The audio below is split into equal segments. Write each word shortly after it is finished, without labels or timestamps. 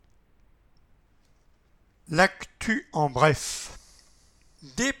L'actu en bref.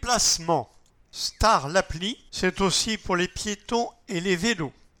 Déplacement. Star l'appli, c'est aussi pour les piétons et les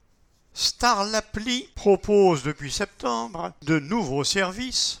vélos. Star l'appli propose depuis septembre de nouveaux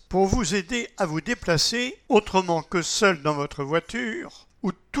services pour vous aider à vous déplacer autrement que seul dans votre voiture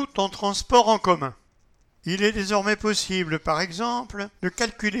ou tout en transport en commun. Il est désormais possible, par exemple, de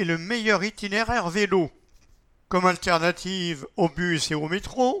calculer le meilleur itinéraire vélo. Comme alternative au bus et au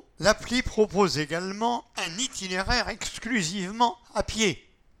métro, l'appli propose également un itinéraire exclusivement à pied.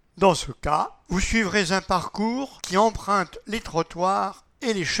 Dans ce cas, vous suivrez un parcours qui emprunte les trottoirs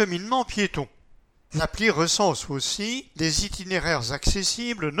et les cheminements piétons. L'appli recense aussi des itinéraires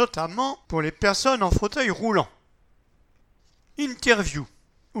accessibles, notamment pour les personnes en fauteuil roulant. Interview.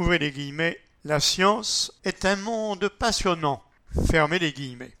 Ouvrez les guillemets. La science est un monde passionnant. Fermez les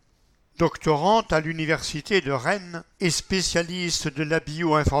guillemets. Doctorante à l'université de Rennes et spécialiste de la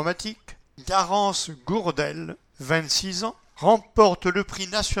bioinformatique, Garance Gourdel, 26 ans, remporte le prix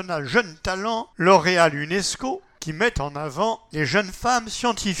national Jeunes Talents lauréat UNESCO qui met en avant les jeunes femmes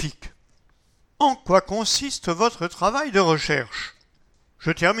scientifiques. En quoi consiste votre travail de recherche ?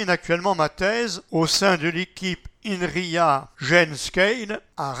 Je termine actuellement ma thèse au sein de l'équipe INRIA GenScale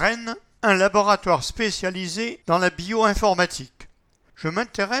à Rennes, un laboratoire spécialisé dans la bioinformatique. Je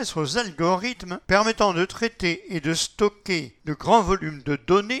m'intéresse aux algorithmes permettant de traiter et de stocker de grands volumes de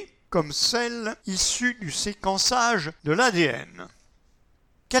données comme celles issues du séquençage de l'ADN.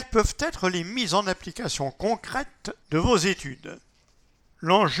 Quelles peuvent être les mises en application concrètes de vos études ?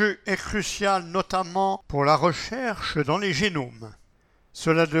 L'enjeu est crucial notamment pour la recherche dans les génomes.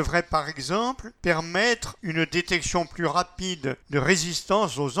 Cela devrait par exemple permettre une détection plus rapide de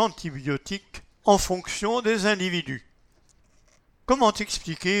résistance aux antibiotiques en fonction des individus. Comment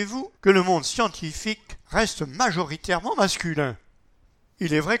expliquez-vous que le monde scientifique reste majoritairement masculin ?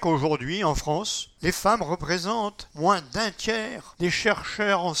 Il est vrai qu'aujourd'hui, en France, les femmes représentent moins d'un tiers des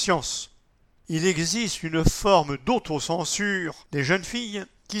chercheurs en sciences. Il existe une forme d'autocensure des jeunes filles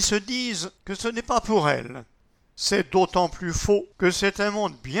qui se disent que ce n'est pas pour elles. C'est d'autant plus faux que c'est un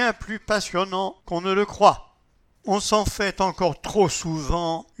monde bien plus passionnant qu'on ne le croit. On s'en fait encore trop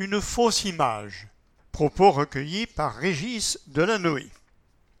souvent une fausse image. Propos recueillis par Régis Delanoë.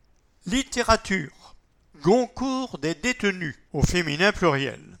 Littérature. Goncourt des détenus, au féminin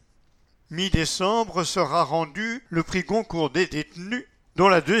pluriel. Mi-décembre sera rendu le prix Goncourt des détenus, dont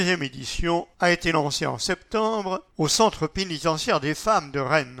la 2e édition a été lancée en septembre au centre pénitentiaire des femmes de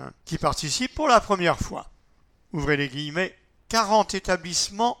Rennes, qui participe pour la première fois. Ouvrez les guillemets, 40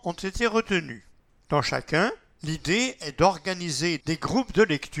 établissements ont été retenus. Dans chacun, l'idée est d'organiser des groupes de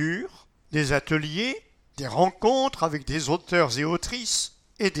lecture, des ateliers, des rencontres avec des auteurs et autrices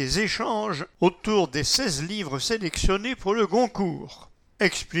et des échanges autour des 16 livres sélectionnés pour le Goncourt,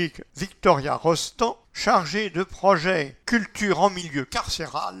 explique Victoria Rostand, chargée de projet Culture en milieu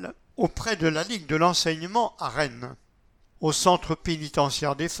carcéral auprès de la Ligue de l'enseignement à Rennes. Au centre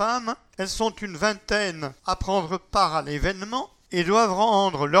pénitentiaire des femmes, elles sont une vingtaine à prendre part à l'événement et doivent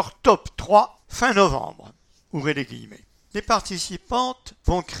rendre leur top 3 fin novembre. Ouvrez les guillemets. Les participantes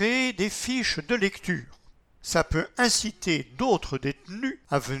vont créer des fiches de lecture. Ça peut inciter d'autres détenus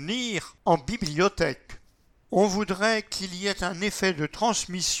à venir en bibliothèque. On voudrait qu'il y ait un effet de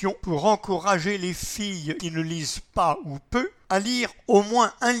transmission pour encourager les filles qui ne lisent pas ou peu à lire au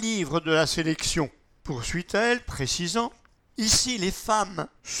moins un livre de la sélection. Poursuit-elle, précisant « Ici, les femmes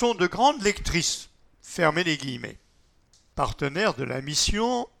sont de grandes lectrices. » Fermez les guillemets. Partenaire de la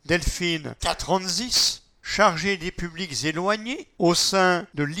mission, Delphine Catranzis, chargée des publics éloignés au sein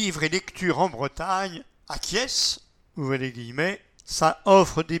de Livres et Lectures en Bretagne, acquiesce, ouvrez les guillemets, ça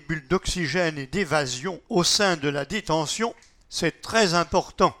offre des bulles d'oxygène et d'évasion au sein de la détention, c'est très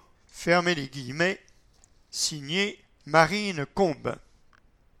important. Fermez les guillemets, signé Marine Combe.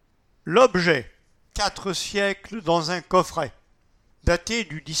 L'objet, 4 siècles dans un coffret. Daté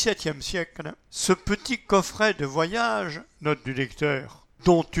du XVIIe siècle, ce petit coffret de voyage, note du lecteur,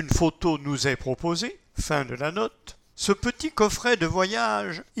 dont une photo nous est proposée, fin de la note, ce petit coffret de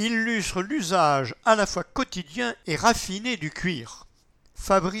voyage illustre l'usage à la fois quotidien et raffiné du cuir.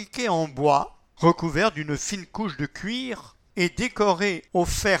 Fabriqué en bois, recouvert d'une fine couche de cuir et décoré au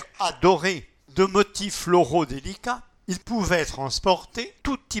fer adoré de motifs floraux délicats, il pouvait transporter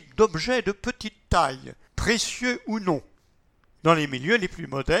tout type d'objets de petite taille, précieux ou non. Dans les milieux les plus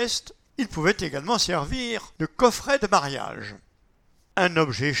modestes, il pouvait également servir de coffret de mariage. Un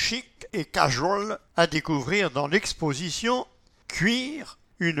objet chic et casual à découvrir dans l'exposition « Cuir,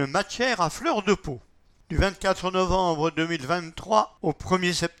 une matière à fleur de peau ». Du 24 novembre 2023 au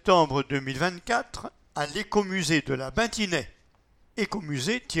 1er septembre 2024 à l'écomusée de la Bintinais.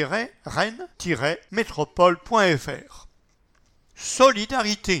 écomusée-rennes-métropole.fr.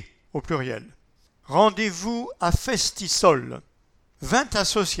 Solidarité au pluriel. Rendez-vous à Festisol. 20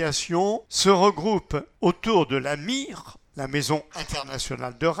 associations se regroupent autour de la MIR, la Maison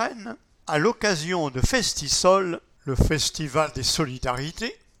internationale de Rennes, à l'occasion de Festisol, le Festival des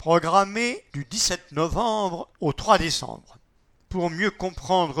Solidarités, programmé du 17 novembre au 3 décembre. Pour mieux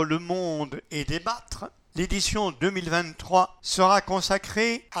comprendre le monde et débattre, l'édition 2023 sera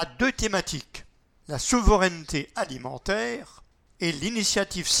consacrée à 2 thématiques, la souveraineté alimentaire et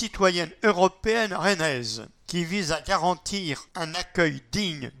l'initiative citoyenne européenne rennaise, qui vise à garantir un accueil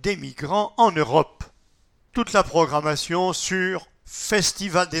digne des migrants en Europe. Toute la programmation sur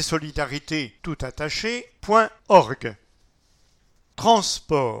festivaldessolidarités.org.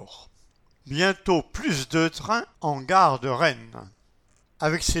 Transport. Bientôt plus de trains en gare de Rennes.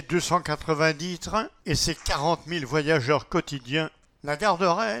 Avec ses 290 trains et ses 40 000 voyageurs quotidiens, la gare de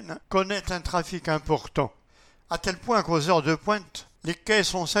Rennes connaît un trafic important, à tel point qu'aux heures de pointe, les quais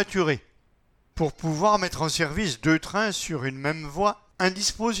sont saturés. Pour pouvoir mettre en service 2 trains sur une même voie, un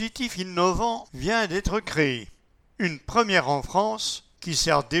dispositif innovant vient d'être créé. Une première en France qui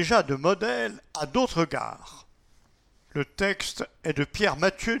sert déjà de modèle à d'autres gares. Le texte est de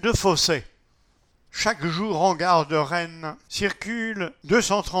Pierre-Mathieu de Fosset. Chaque jour en gare de Rennes circulent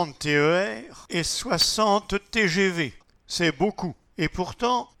 230 TER et 60 TGV. C'est beaucoup. Et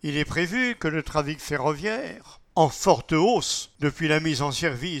pourtant, il est prévu que le trafic ferroviaire, en forte hausse depuis la mise en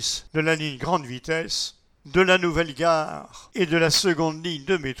service de la ligne grande vitesse, de la nouvelle gare et de la seconde ligne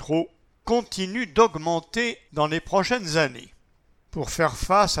de métro, continue d'augmenter dans les prochaines années. Pour faire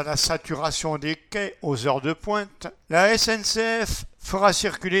face à la saturation des quais aux heures de pointe, la SNCF fera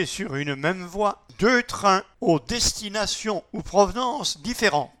circuler sur une même voie 2 trains aux destinations ou provenances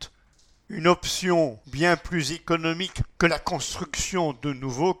différentes. Une option bien plus économique que la construction de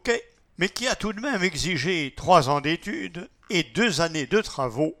nouveaux quais, mais qui a tout de même exigé 3 ans d'études et 2 années de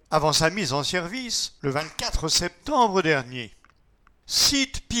travaux avant sa mise en service le 24 septembre dernier.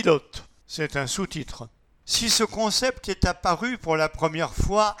 Site pilote, c'est un sous-titre. Si ce concept est apparu pour la première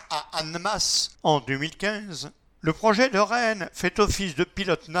fois à Annemasse en 2015, le projet de Rennes fait office de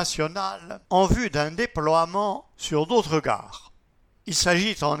pilote national en vue d'un déploiement sur d'autres gares. Il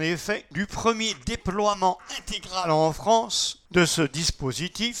s'agit en effet du premier déploiement intégral en France de ce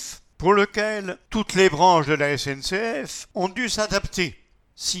dispositif pour lequel toutes les branches de la SNCF ont dû s'adapter.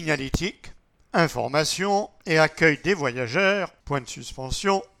 Signalétique, information et accueil des voyageurs, point de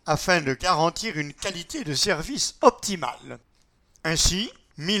suspension, afin de garantir une qualité de service optimale. Ainsi,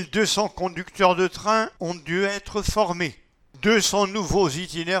 1200 conducteurs de train ont dû être formés, 200 nouveaux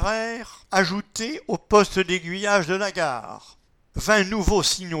itinéraires ajoutés au poste d'aiguillage de la gare, 20 nouveaux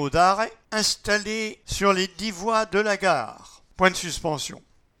signaux d'arrêt installés sur les 10 voies de la gare. Point de suspension.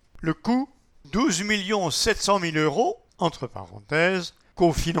 Le coût, 12 700 000 €, entre parenthèses,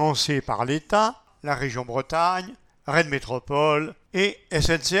 cofinancé par l'État, la région Bretagne, Rennes Métropole et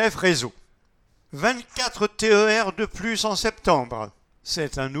SNCF Réseau. 24 TER de plus en septembre.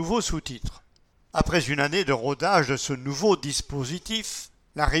 C'est un nouveau sous-titre. Après une année de rodage de ce nouveau dispositif,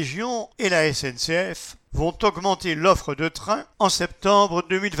 la région et la SNCF vont augmenter l'offre de trains en septembre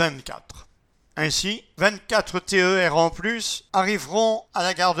 2024. Ainsi, 24 TER en plus arriveront à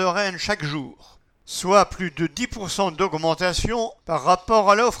la gare de Rennes chaque jour, soit plus de 10% d'augmentation par rapport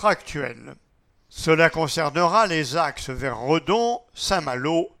à l'offre actuelle. Cela concernera les axes vers Redon,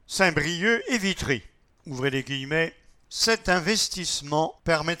 Saint-Malo, Saint-Brieuc et Vitry. Ouvrez les guillemets. Cet investissement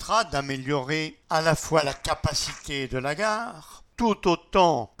permettra d'améliorer à la fois la capacité de la gare, tout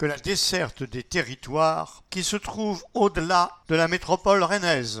autant que la desserte des territoires qui se trouvent au-delà de la métropole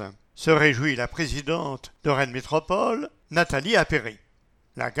rennaise, se réjouit la présidente de Rennes Métropole, Nathalie Appéré.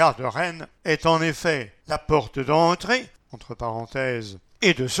 La gare de Rennes est en effet la porte d'entrée, entre parenthèses,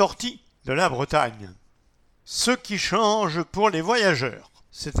 et de sortie de la Bretagne. Ce qui change pour les voyageurs,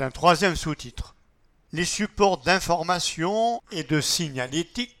 c'est un 3e sous-titre. Les supports d'information et de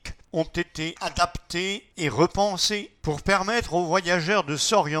signalétique ont été adaptés et repensés pour permettre aux voyageurs de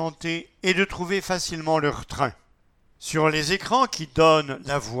s'orienter et de trouver facilement leur train. Sur les écrans qui donnent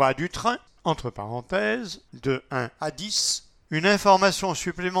la voie du train, entre parenthèses, de 1 à 10, une information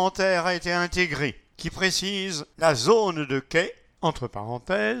supplémentaire a été intégrée qui précise la zone de quai, entre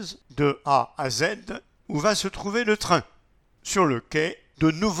parenthèses, de A à Z, où va se trouver le train. Sur le quai, de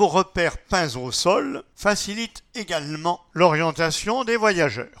nouveaux repères peints au sol facilitent également l'orientation des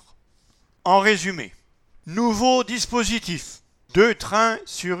voyageurs. En résumé, nouveau dispositif, 2 trains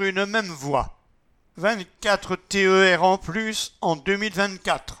sur une même voie, 24 TER en plus en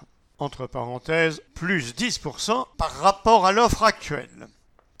 2024, entre parenthèses, plus 10% par rapport à l'offre actuelle.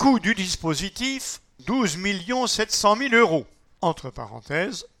 Coût du dispositif, 12 700 000 euros, entre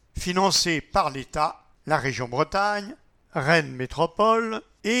parenthèses, financé par l'État, la région Bretagne, Rennes Métropole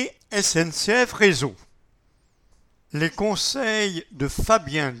et SNCF Réseau. Les conseils de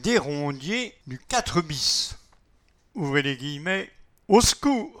Fabien Desrondiers du 4 bis. Ouvrez les guillemets. Au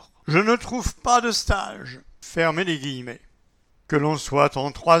secours, je ne trouve pas de stage. Fermez les guillemets. Que l'on soit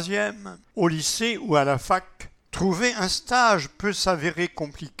en troisième, au lycée ou à la fac, trouver un stage peut s'avérer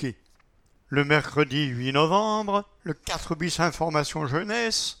compliqué. Le mercredi 8 novembre, le 4 bis Information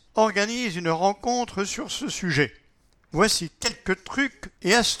Jeunesse organise une rencontre sur ce sujet. Voici quelques trucs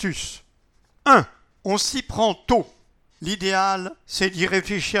et astuces. 1. On s'y prend tôt. L'idéal, c'est d'y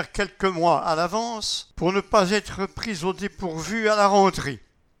réfléchir quelques mois à l'avance pour ne pas être pris au dépourvu à la rentrée.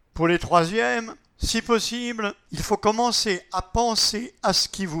 Pour les troisièmes, si possible, il faut commencer à penser à ce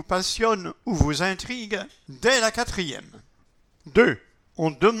qui vous passionne ou vous intrigue dès la quatrième. 2.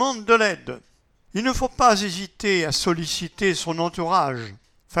 On demande de l'aide. Il ne faut pas hésiter à solliciter son entourage,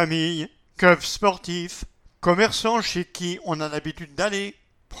 famille, club sportif, commerçants chez qui on a l'habitude d'aller,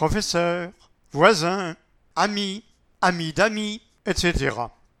 professeurs, voisins, amis d'amis, etc.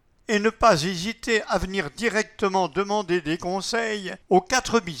 Et ne pas hésiter à venir directement demander des conseils au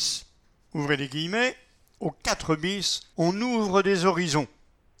 4 bis. Ouvrez les guillemets, au 4 bis, on ouvre des horizons.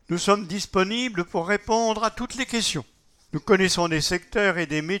 Nous sommes disponibles pour répondre à toutes les questions. Nous connaissons des secteurs et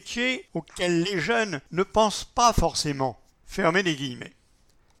des métiers auxquels les jeunes ne pensent pas forcément. Fermez les guillemets.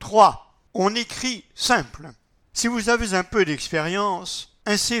 3. On écrit simple. Si vous avez un peu d'expérience,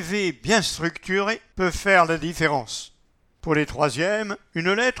 un CV bien structuré peut faire la différence. Pour les troisièmes,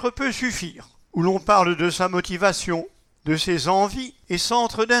 une lettre peut suffire, où l'on parle de sa motivation, de ses envies et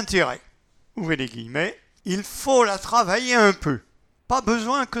centres d'intérêt. Ouvrez les guillemets, il faut la travailler un peu. Pas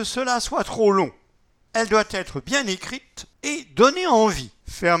besoin que cela soit trop long. Elle doit être bien écrite et donner envie.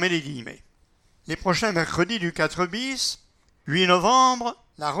 Fermez les guillemets. Les prochains mercredis du 4 bis, 8 novembre,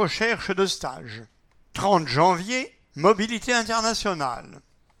 la recherche de stage. 30 janvier, mobilité internationale.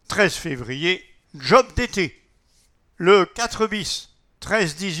 13 février, job d'été. Le 4 bis,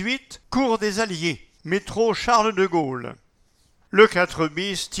 13-18, cours des Alliés, métro Charles de Gaulle. Le 4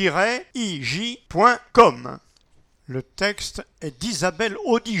 bis-ij.com. Le texte est d'Isabelle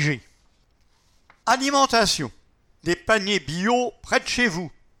Audiger. Alimentation. Des paniers bio près de chez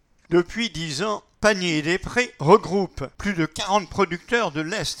vous. Depuis 10 ans, Panier des Prés regroupe plus de 40 producteurs de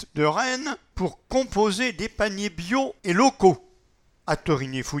l'Est de Rennes pour composer des paniers bio et locaux. À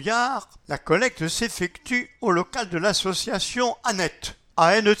Torigny-Fouillard, la collecte s'effectue au local de l'association ANET,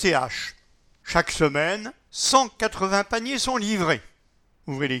 ANETH. Chaque semaine, 180 paniers sont livrés.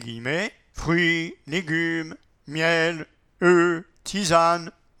 Ouvrez les guillemets, fruits, légumes, miel, œufs,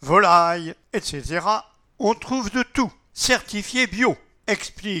 tisanes, volailles, etc. On trouve de tout, certifié bio,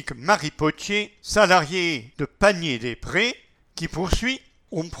 explique Marie Potier, salariée de Panier des Prés, qui poursuit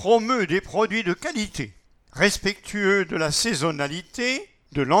 « On promeut des produits de qualité, respectueux de la saisonnalité,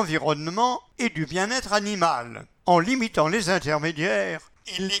 de l'environnement et du bien-être animal, en limitant les intermédiaires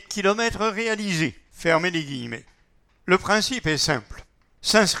et les kilomètres réalisés. » Fermez les guillemets. Le principe est simple.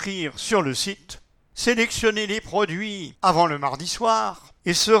 S'inscrire sur le site, sélectionner les produits avant le mardi soir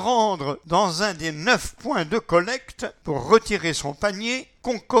et se rendre dans un des 9 points de collecte pour retirer son panier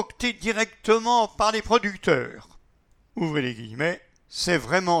concocté directement par les producteurs. Ouvrez les guillemets. C'est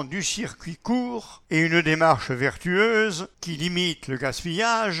vraiment du circuit court et une démarche vertueuse qui limite le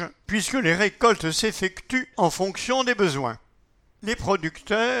gaspillage puisque les récoltes s'effectuent en fonction des besoins. Les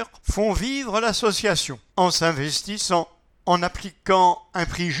producteurs font vivre l'association en s'investissant, en appliquant un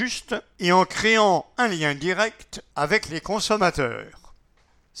prix juste et en créant un lien direct avec les consommateurs.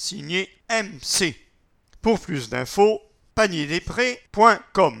 Signé MC. Pour plus d'infos,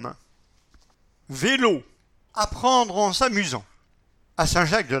 panierdesprés.com. Vélo. Apprendre en s'amusant. À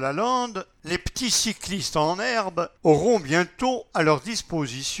Saint-Jacques-de-la-Lande, les petits cyclistes en herbe auront bientôt à leur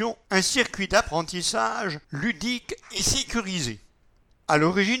disposition un circuit d'apprentissage ludique et sécurisé. À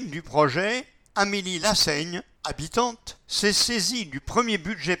l'origine du projet, Amélie Lassaigne, habitante, s'est saisie du premier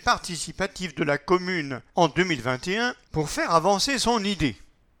budget participatif de la commune en 2021 pour faire avancer son idée.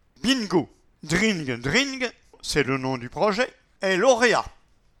 Bingo, Dring, c'est le nom du projet, est lauréat.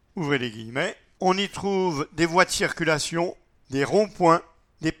 Ouvrez les guillemets, on y trouve des voies de circulation, des ronds-points,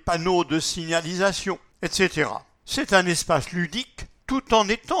 des panneaux de signalisation, etc. C'est un espace ludique tout en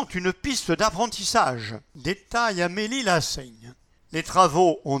étant une piste d'apprentissage, détaille Amélie Lassaigne. Les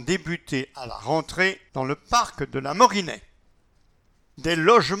travaux ont débuté à la rentrée dans le parc de la Morinais. Des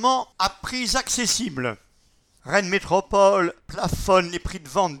logements à prix accessibles. Rennes Métropole plafonne les prix de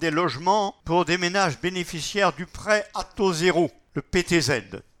vente des logements pour des ménages bénéficiaires du prêt à taux zéro, le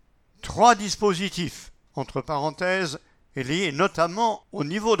PTZ. 3 dispositifs, entre parenthèses, liés notamment au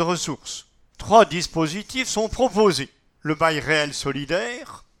niveau de ressources. 3 dispositifs sont proposés. Le bail réel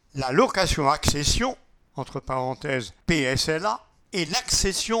solidaire, la location-accession, entre parenthèses PSLA, et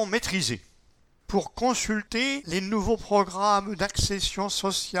l'accession maîtrisée. Pour consulter les nouveaux programmes d'accession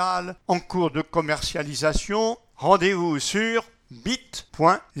sociale en cours de commercialisation, rendez-vous sur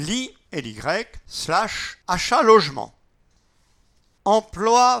bit.ly/achat-logement.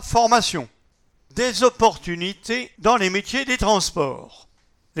 Emploi-formation. Des opportunités dans les métiers des transports.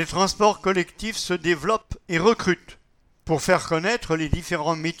 Les transports collectifs se développent et recrutent. Pour faire connaître les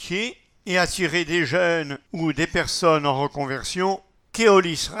différents métiers et attirer des jeunes ou des personnes en reconversion,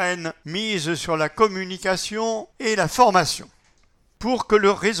 Ici Rennes mise sur la communication et la formation. Pour que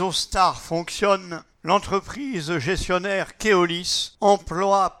le réseau Star fonctionne, l'entreprise gestionnaire Keolis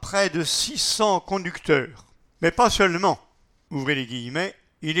emploie près de 600 conducteurs. Mais pas seulement. Ouvrez les guillemets,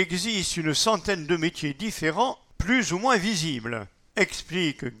 il existe une centaine de métiers différents, plus ou moins visibles,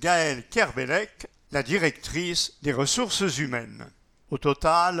 explique Gaëlle Kerbellec, la directrice des ressources humaines. Au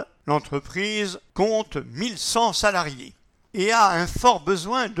total, l'entreprise compte 1100 salariés et a un fort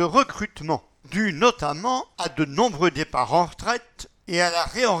besoin de recrutement, dû notamment à de nombreux départs en retraite et à la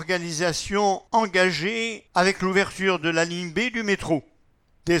réorganisation engagée avec l'ouverture de la ligne B du métro.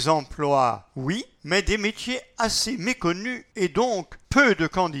 Des emplois, oui, mais des métiers assez méconnus et donc peu de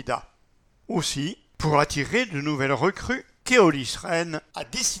candidats. Aussi, pour attirer de nouvelles recrues, Ici Rennes a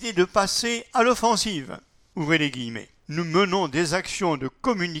décidé de passer à l'offensive. Ouvrez les guillemets. Nous menons des actions de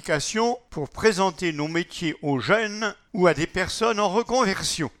communication pour présenter nos métiers aux jeunes ou à des personnes en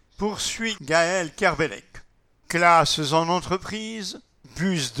reconversion, poursuit Gaëlle Kerbellec. Classes en entreprise,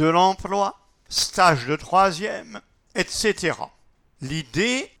 bus de l'emploi, stages de 3e, etc.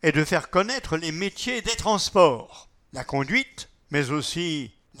 L'idée est de faire connaître les métiers des transports, la conduite, mais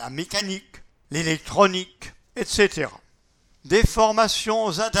aussi la mécanique, l'électronique, etc. Des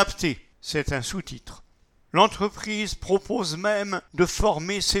formations adaptées, c'est un sous-titre. L'entreprise propose même de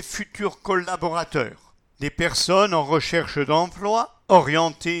former ses futurs collaborateurs. Des personnes en recherche d'emploi,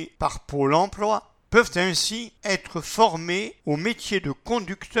 orientées par Pôle emploi, peuvent ainsi être formées au métier de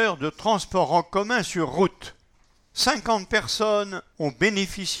conducteur de transport en commun sur route. 50 personnes ont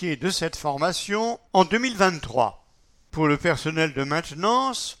bénéficié de cette formation en 2023. Pour le personnel de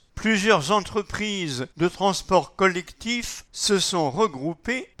maintenance, plusieurs entreprises de transport collectif se sont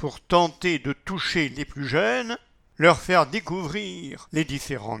regroupées pour tenter de toucher les plus jeunes, leur faire découvrir les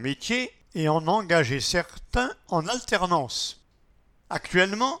différents métiers et en engager certains en alternance.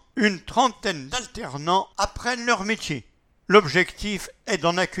 Actuellement, une trentaine d'alternants apprennent leur métier. L'objectif est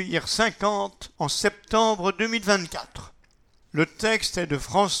d'en accueillir 50 en septembre 2024. Le texte est de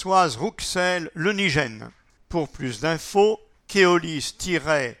Françoise Rouxel-Lenigène. Pour plus d'infos,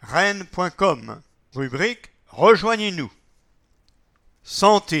 keolis-rennes.com. Rubrique « Rejoignez-nous ».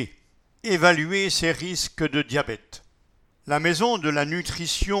 Santé. Évaluer ses risques de diabète. La Maison de la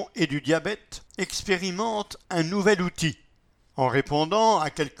nutrition et du diabète expérimente un nouvel outil. En répondant à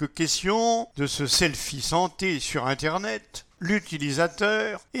quelques questions de ce selfie santé sur Internet,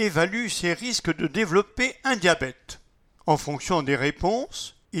 l'utilisateur évalue ses risques de développer un diabète. En fonction des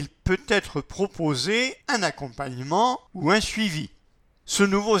réponses, il peut être proposé un accompagnement ou un suivi. Ce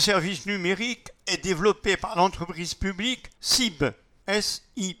nouveau service numérique est développé par l'entreprise publique SIB,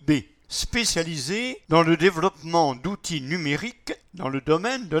 S-I-B, spécialisée dans le développement d'outils numériques dans le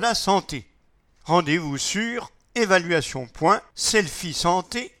domaine de la santé. Rendez-vous sur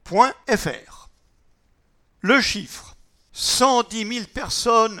évaluation.selfiesanté.fr. Le chiffre. 110 000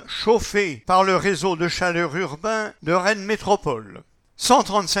 personnes chauffées par le réseau de chaleur urbain de Rennes Métropole.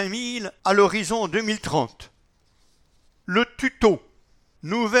 135 000 à l'horizon 2030. Le tuto.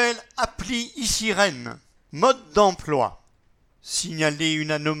 Nouvelle appli Ici Rennes. Mode d'emploi. Signaler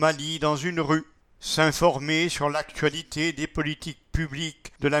une anomalie dans une rue. S'informer sur l'actualité des politiques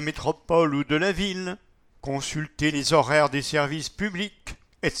publiques de la métropole ou de la ville. Consulter les horaires des services publics,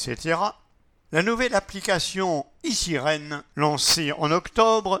 etc. La nouvelle application Ici Rennes, lancée en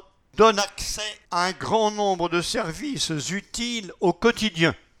octobre, donne accès à un grand nombre de services utiles au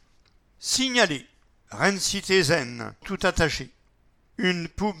quotidien. Signaler Rennes Cité Zen, tout attaché. Une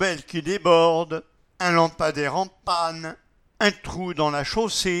poubelle qui déborde, un lampadaire en panne, un trou dans la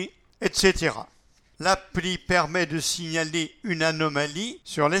chaussée, etc. L'appli permet de signaler une anomalie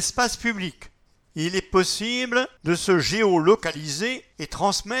sur l'espace public. Il est possible de se géolocaliser et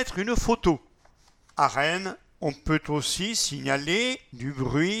transmettre une photo. À Rennes, on peut aussi signaler du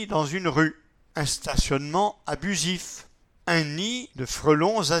bruit dans une rue. un stationnement abusif, un nid de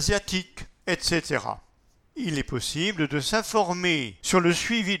frelons asiatiques, etc. Il est possible de s'informer sur le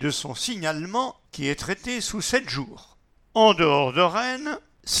suivi de son signalement qui est traité sous 7 jours. En dehors de Rennes,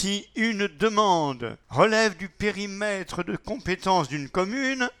 si une demande relève du périmètre de compétence d'une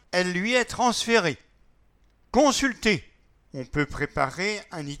commune, elle lui est transférée. Consultez. On peut préparer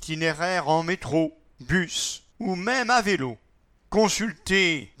un itinéraire en métro, bus ou même à vélo.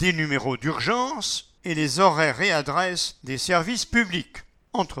 Consultez des numéros d'urgence et les horaires et adresses des services publics.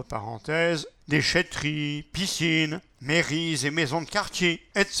 Entre parenthèses, déchetteries, piscines, mairies et maisons de quartier,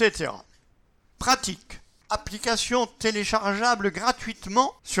 etc. Pratique. Application téléchargeable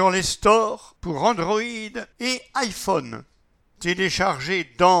gratuitement sur les stores pour Android et iPhone. Téléchargée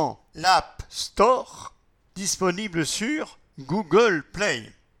dans l'App Store, disponible sur Google Play.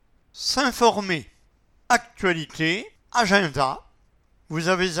 S'informer. Actualité, agenda. Vous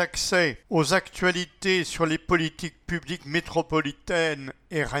avez accès aux actualités sur les politiques publiques métropolitaines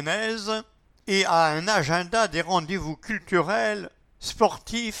et rennaises et à un agenda des rendez-vous culturels,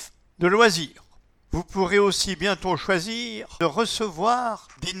 sportifs, de loisirs. Vous pourrez aussi bientôt choisir de recevoir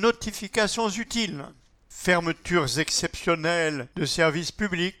des notifications utiles, fermetures exceptionnelles de services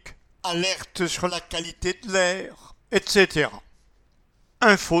publics, alertes sur la qualité de l'air, etc.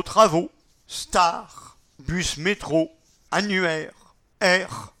 Infos travaux, stars, bus métro, annuaires,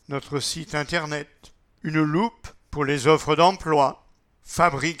 R, notre site internet, une loupe pour les offres d'emploi,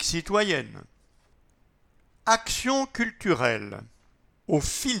 fabrique citoyenne. Action culturelle, au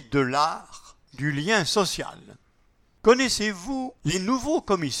fil de l'art, du lien social. Connaissez-vous les nouveaux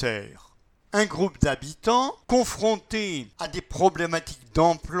commissaires? Un groupe d'habitants confrontés à des problématiques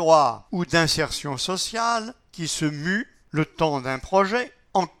d'emploi ou d'insertion sociale qui se muent, le temps d'un projet,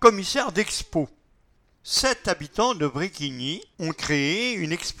 en commissaires d'expo. 7 habitants de Bréquigny ont créé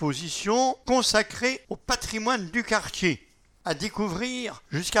une exposition consacrée au patrimoine du quartier, à découvrir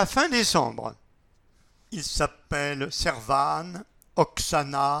jusqu'à fin décembre. Ils s'appellent Servane,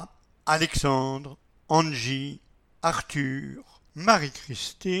 Oksana, Alexandre, Angie, Arthur,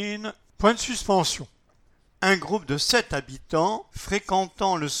 Marie-Christine, point de suspension. Un groupe de 7 habitants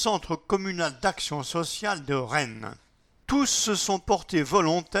fréquentant le centre communal d'action sociale de Rennes. Tous se sont portés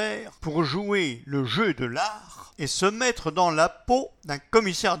volontaires pour jouer le jeu de l'art et se mettre dans la peau d'un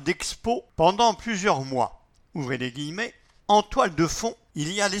commissaire d'expo pendant plusieurs mois. Ouvrez les guillemets. En toile de fond,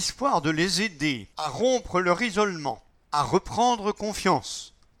 il y a l'espoir de les aider à rompre leur isolement, à reprendre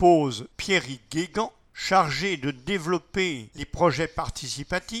confiance. Pose Pierrick Guégan, chargé de développer les projets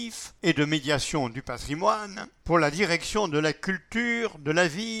participatifs et de médiation du patrimoine pour la direction de la culture, de la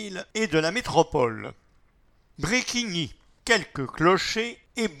ville et de la métropole. Bréquigny, quelques clochers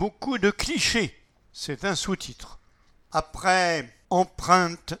et beaucoup de clichés. C'est un sous-titre. Après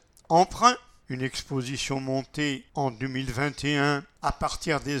Empreinte, Emprunt, une exposition montée en 2021 à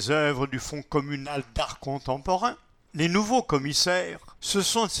partir des œuvres du Fonds communal d'art contemporain, les nouveaux commissaires se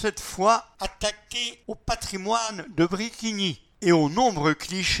sont cette fois attaqués au patrimoine de Bréquigny et aux nombreux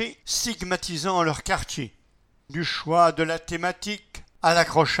clichés stigmatisant leur quartier. Du choix de la thématique à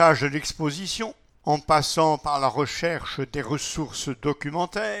l'accrochage de l'exposition, en passant par la recherche des ressources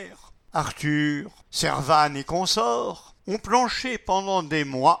documentaires, Arthur, Servane et consorts ont planché pendant des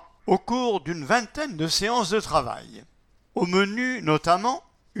mois au cours d'une vingtaine de séances de travail. Au menu notamment,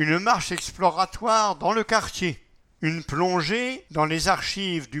 une marche exploratoire dans le quartier, une plongée dans les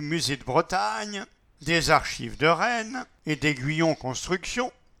archives du musée de Bretagne, des archives de Rennes et d'Aiguillon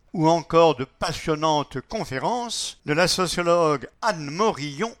Construction, ou encore de passionnantes conférences de la sociologue Anne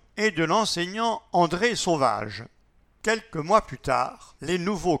Morillon et de l'enseignant André Sauvage. Quelques mois plus tard, les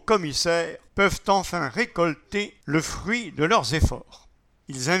nouveaux commissaires peuvent enfin récolter le fruit de leurs efforts.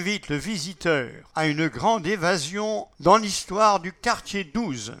 Ils invitent le visiteur à une grande évasion dans l'histoire du quartier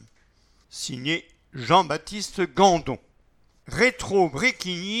 12. Signé Jean-Baptiste Gandon. Rétro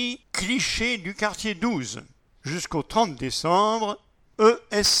Bréquigny, cliché du quartier 12. Jusqu'au 30 décembre,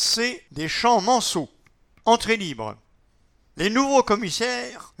 ESC des Champs-Manceaux. Entrée libre. Les nouveaux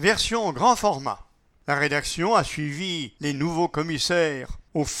commissaires, version grand format. La rédaction a suivi les nouveaux commissaires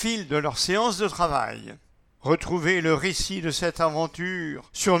au fil de leur séance de travail. Retrouvez le récit de cette aventure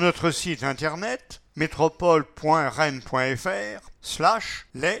sur notre site internet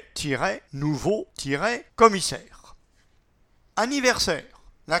métropole.rennes.fr/les-nouveaux-commissaires. Anniversaire.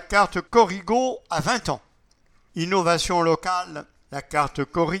 La carte Corrigo a 20 ans. Innovation locale. La carte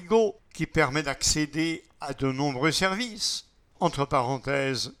Corrigo qui permet d'accéder à de nombreux services, entre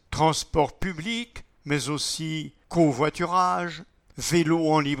parenthèses, transport public, mais aussi covoiturage,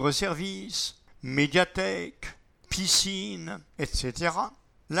 vélo en libre service, médiathèque, piscine, etc.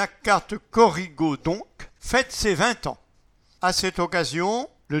 La carte Corrigo donc fête ses 20 ans. À cette occasion,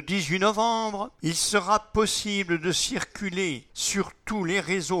 le 18 novembre, il sera possible de circuler sur tous les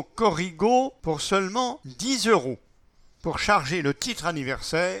réseaux Corrigo pour seulement 10 €. Pour charger le titre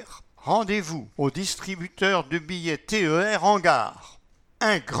anniversaire, rendez-vous au distributeur de billets TER en gare.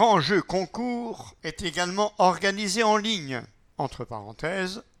 Un grand jeu concours est également organisé en ligne, entre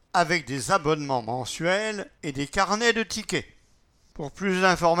parenthèses, avec des abonnements mensuels et des carnets de tickets. Pour plus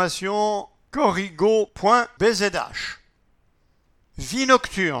d'informations, corrigo.bzh. Vie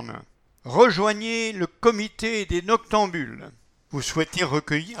nocturne. Rejoignez le comité des noctambules. Vous souhaitez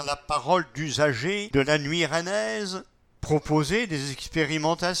recueillir la parole d'usagers de la nuit rennaise, proposer des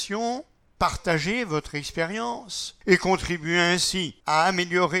expérimentations, partager votre expérience et contribuer ainsi à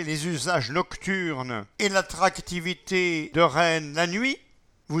améliorer les usages nocturnes et l'attractivité de Rennes la nuit?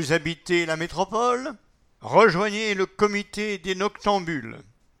 Vous habitez la métropole? Rejoignez le comité des noctambules.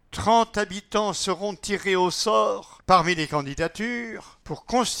 30 habitants seront tirés au sort parmi les candidatures pour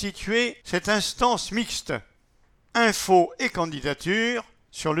constituer cette instance mixte. Infos et candidatures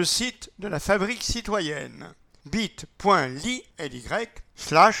sur le site de la Fabrique citoyenne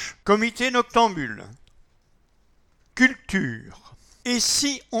bit.ly/comité noctambule. Culture. Et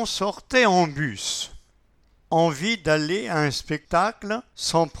si on sortait en bus? Envie d'aller à un spectacle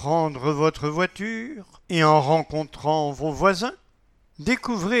sans prendre votre voiture et en rencontrant vos voisins?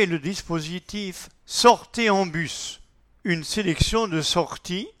 Découvrez le dispositif Sortez en bus, une sélection de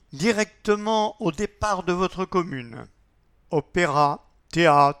sorties directement au départ de votre commune. Opéra,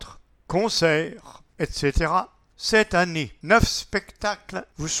 théâtre, concerts, etc. Cette année, 9 spectacles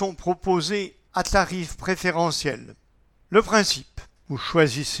vous sont proposés à tarif préférentiel. Le principe, vous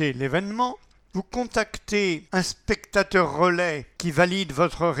choisissez l'événement, vous contactez un spectateur relais qui valide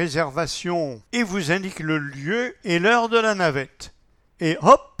votre réservation et vous indique le lieu et l'heure de la navette. Et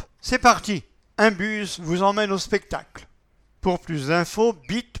hop, c'est parti, un bus vous emmène au spectacle. Pour plus d'infos,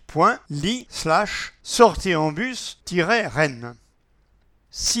 bit.ly/sortiezenbus-rennes.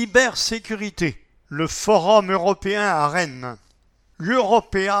 Cybersécurité, le forum européen à Rennes.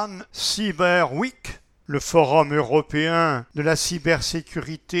 L'European Cyber Week, le forum européen de la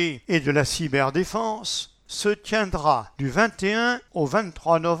cybersécurité et de la cyberdéfense, se tiendra du 21 au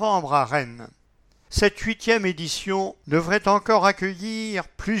 23 novembre à Rennes. Cette 8e édition devrait encore accueillir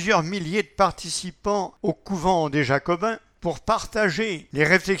plusieurs milliers de participants au couvent des Jacobins pour partager les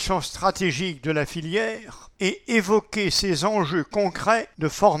réflexions stratégiques de la filière et évoquer ses enjeux concrets de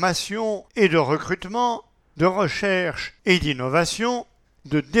formation et de recrutement, de recherche et d'innovation,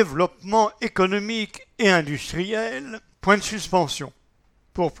 de développement économique et industriel. Point de suspension.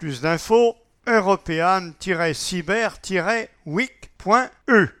 Pour plus d'infos,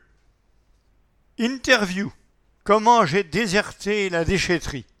 european-cyber-week.eu. Interview. Comment j'ai déserté la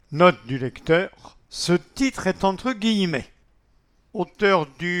déchetterie. Note du lecteur. Ce titre est entre guillemets. Auteur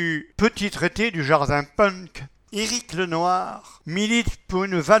du Petit traité du jardin punk, Éric Lenoir milite pour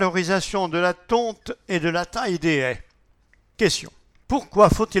une valorisation de la tonte et de la taille des haies. Question. Pourquoi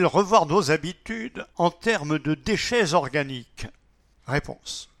faut-il revoir nos habitudes en termes de déchets organiques?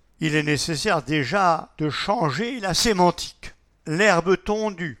 Réponse. Il est nécessaire déjà de changer la sémantique. L'herbe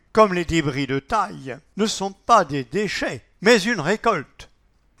tondue, comme les débris de taille, ne sont pas des déchets, mais une récolte.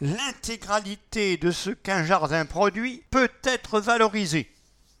 L'intégralité de ce qu'un jardin produit peut être valorisée.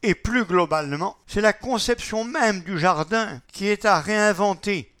 Et plus globalement, c'est la conception même du jardin qui est à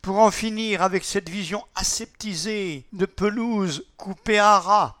réinventer pour en finir avec cette vision aseptisée de pelouse coupée à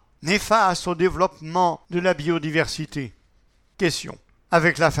ras, néfaste au développement de la biodiversité. Question.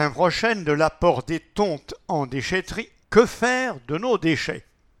 Avec la fin prochaine de l'apport des tontes en déchetterie, que faire de nos déchets?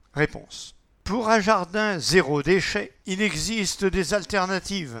 Réponse. Pour un jardin zéro déchet, il existe des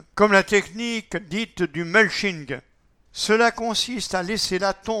alternatives, comme la technique dite du mulching. Cela consiste à laisser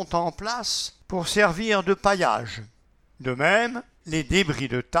la tonte en place pour servir de paillage. De même, les débris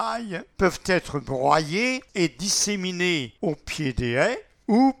de taille peuvent être broyés et disséminés au pied des haies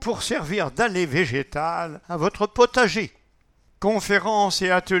ou pour servir d'allée végétale à votre potager. Conférences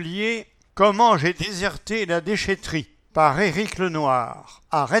et ateliers « Comment j'ai déserté la déchetterie » par Éric Lenoir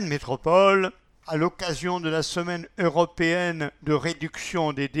à Rennes Métropole à l'occasion de la Semaine européenne de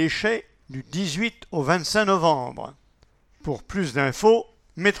réduction des déchets du 18 au 25 novembre. Pour plus d'infos,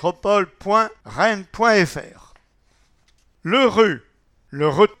 métropole.rennes.fr. Le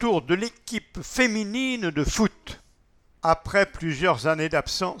retour de l'équipe féminine de foot. Après plusieurs années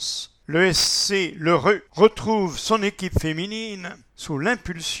d'absence, le SC L'Heureux retrouve son équipe féminine sous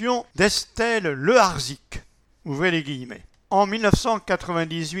l'impulsion d'Estelle Leharzic. Ouvrez les guillemets. En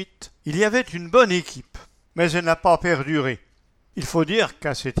 1998, il y avait une bonne équipe, mais elle n'a pas perduré. Il faut dire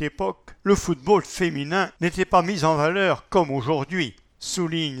qu'à cette époque, le football féminin n'était pas mis en valeur comme aujourd'hui,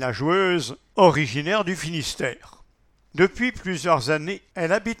 souligne la joueuse originaire du Finistère. Depuis plusieurs années,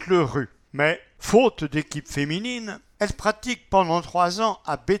 elle habite le Rue, mais, faute d'équipe féminine, elle pratique pendant 3 ans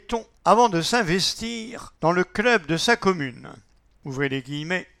à Béton avant de s'investir dans le club de sa commune. Ouvrez les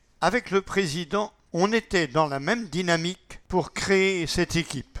guillemets. Avec le président, on était dans la même dynamique pour créer cette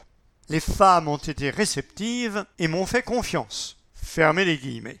équipe. Les femmes ont été réceptives et m'ont fait confiance. Fermez les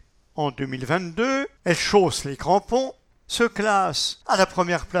guillemets. En 2022, elle chausse les crampons, se classe à la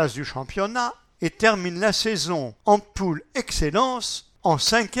première place du championnat et termine la saison en poule excellence en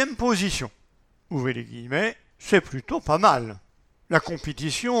 5e position. Ouvrez les guillemets, c'est plutôt pas mal. La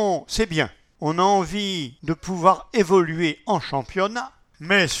compétition, c'est bien. On a envie de pouvoir évoluer en championnat,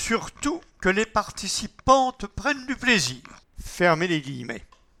 mais surtout que les participantes prennent du plaisir. Fermez les guillemets.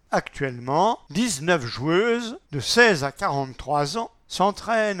 Actuellement, 19 joueuses de 16 à 43 ans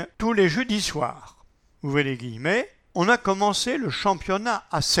s'entraînent tous les jeudis soirs. Ouvrez les guillemets, on a commencé le championnat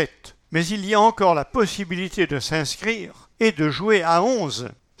à 7, mais il y a encore la possibilité de s'inscrire et de jouer à 11,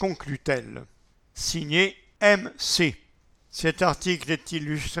 conclut-elle. Signé MC. Cet article est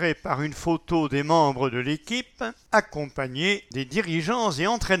illustré par une photo des membres de l'équipe, accompagnés des dirigeants et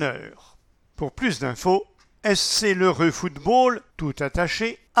entraîneurs. Pour plus d'infos, scleureuxfootball, tout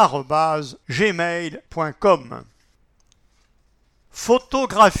attaché, @gmail.com.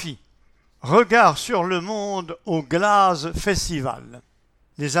 Photographie. Regard sur le monde au Glass Festival.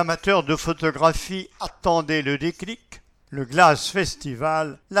 Les amateurs de photographie attendaient le déclic. Le Glass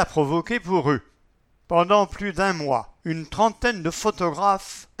Festival l'a provoqué pour eux. Pendant plus d'1 mois, une trentaine de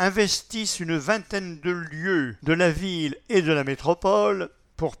photographes investissent une vingtaine de lieux de la ville et de la métropole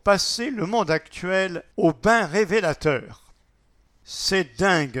pour passer le monde actuel au bain révélateur. C'est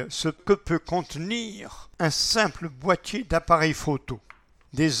dingue ce que peut contenir un simple boîtier d'appareil photo.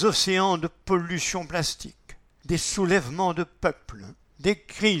 Des océans de pollution plastique, des soulèvements de peuples, des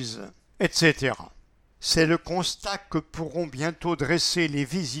crises, etc. C'est le constat que pourront bientôt dresser les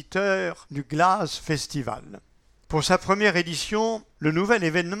visiteurs du Glass Festival. Pour sa première édition, le nouvel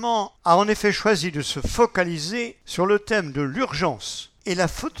événement a en effet choisi de se focaliser sur le thème de l'urgence et la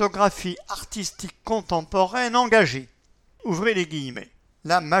photographie artistique contemporaine engagée. Ouvrez les guillemets.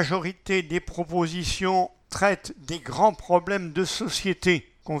 La majorité des propositions traitent des grands problèmes de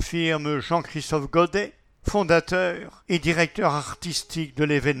société, confirme Jean-Christophe Godet, fondateur et directeur artistique de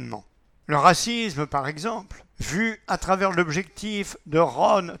l'événement. Le racisme, par exemple, vu à travers l'objectif de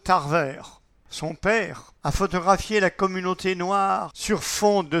Ron Tarver. Son père a photographié la communauté noire sur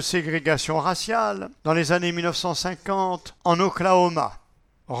fond de ségrégation raciale dans les années 1950 en Oklahoma.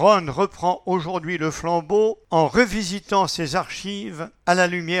 Ron reprend aujourd'hui le flambeau en revisitant ses archives à la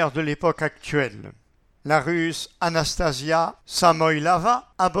lumière de l'époque actuelle. La Russe Anastasia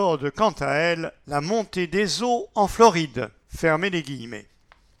Samoylava aborde quant à elle la montée des eaux en Floride. Fermez les guillemets.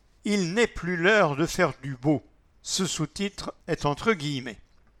 Il n'est plus l'heure de faire du beau. Ce sous-titre est entre guillemets.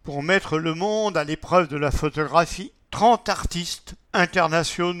 Pour mettre le monde à l'épreuve de la photographie, 30 artistes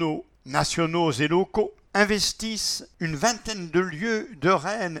internationaux, nationaux et locaux investissent une vingtaine de lieux de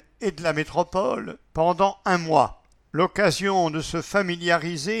Rennes et de la métropole pendant 1 mois. L'occasion de se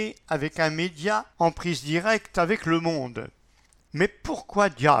familiariser avec un média en prise directe avec le monde. Mais pourquoi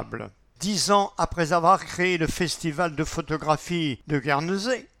diable, 10 ans après avoir créé le festival de photographie de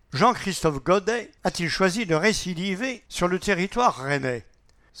Guernesey, Jean-Christophe Godet a-t-il choisi de récidiver sur le territoire rennais?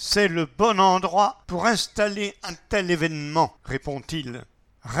 C'est le bon endroit pour installer un tel événement, répond-il.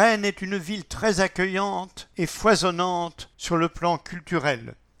 Rennes est une ville très accueillante et foisonnante sur le plan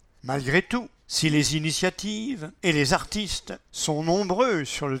culturel. Malgré tout, si les initiatives et les artistes sont nombreux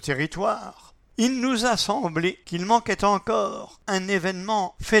sur le territoire, il nous a semblé qu'il manquait encore un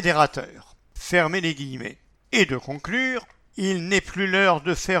événement fédérateur. Fermez les guillemets. Et de conclure, il n'est plus l'heure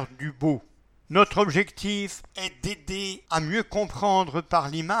de faire du beau. Notre objectif est d'aider à mieux comprendre par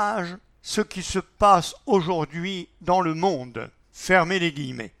l'image ce qui se passe aujourd'hui dans le monde. Fermez les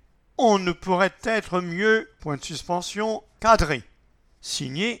guillemets. On ne pourrait être mieux, point de suspension, cadré.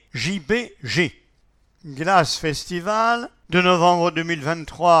 Signé JBG. Glass Festival, de novembre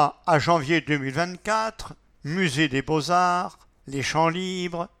 2023 à janvier 2024, Musée des Beaux-Arts, Les Champs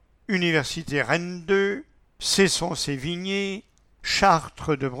Libres, Université Rennes 2, Cesson-Sévigné,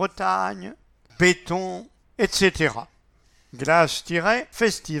 Chartres de Bretagne, Béton, etc.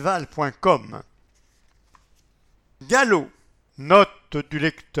 glace-festival.com. Galop. Note du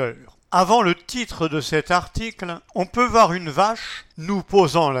lecteur. Avant le titre de cet article, on peut voir une vache nous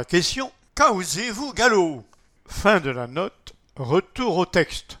posant la question « Causez-vous galop ?» Fin de la note, retour au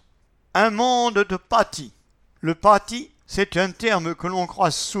texte. Un monde de pâtis. Le pâtis, c'est un terme que l'on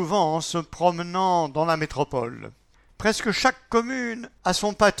croise souvent en se promenant dans la métropole. Presque chaque commune a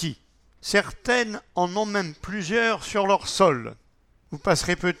son paty. Certaines en ont même plusieurs sur leur sol. Vous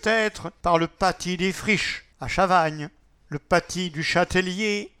passerez peut-être par le paty des Friches à Chavagne, le paty du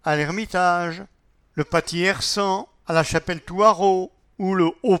Châtelier à l'Ermitage, le paty Hersan à la Chapelle-Touareau ou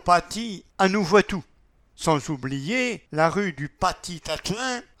le Haut-Paty à Nouvoitou. Sans oublier la rue du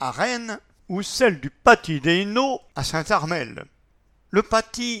Paty-Tatelin à Rennes ou celle du Paty des Naux à Saint-Armel. Le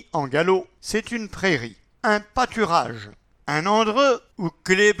paty en gallo, c'est une prairie, un pâturage, un endroit où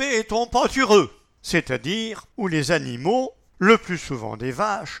clébé ton pâtureux, c'est-à-dire où les animaux, le plus souvent des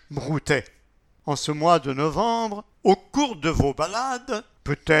vaches, broutaient. En ce mois de novembre, au cours de vos balades,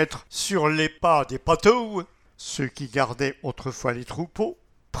 peut-être sur les pas des pâteaux, ceux qui gardaient autrefois les troupeaux,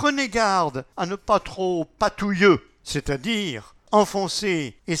 prenez garde à ne pas trop patouilleux, c'est-à-dire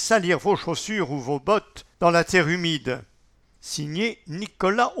enfoncer et salir vos chaussures ou vos bottes dans la terre humide. Signé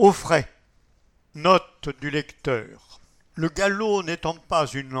Nicolas Auffray. Note du lecteur. Le gallo n'étant pas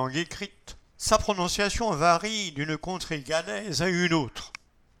une langue écrite, sa prononciation varie d'une contrée galaise à une autre.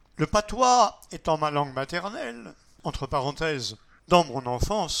 Le patois étant ma langue maternelle, entre parenthèses, dans mon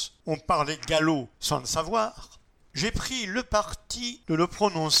enfance, on parlait gallo sans le savoir, j'ai pris le parti de le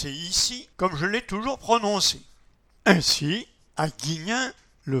prononcer ici comme je l'ai toujours prononcé. Ainsi, à Guignin,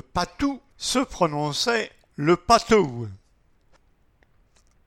 le patou se prononçait le patou.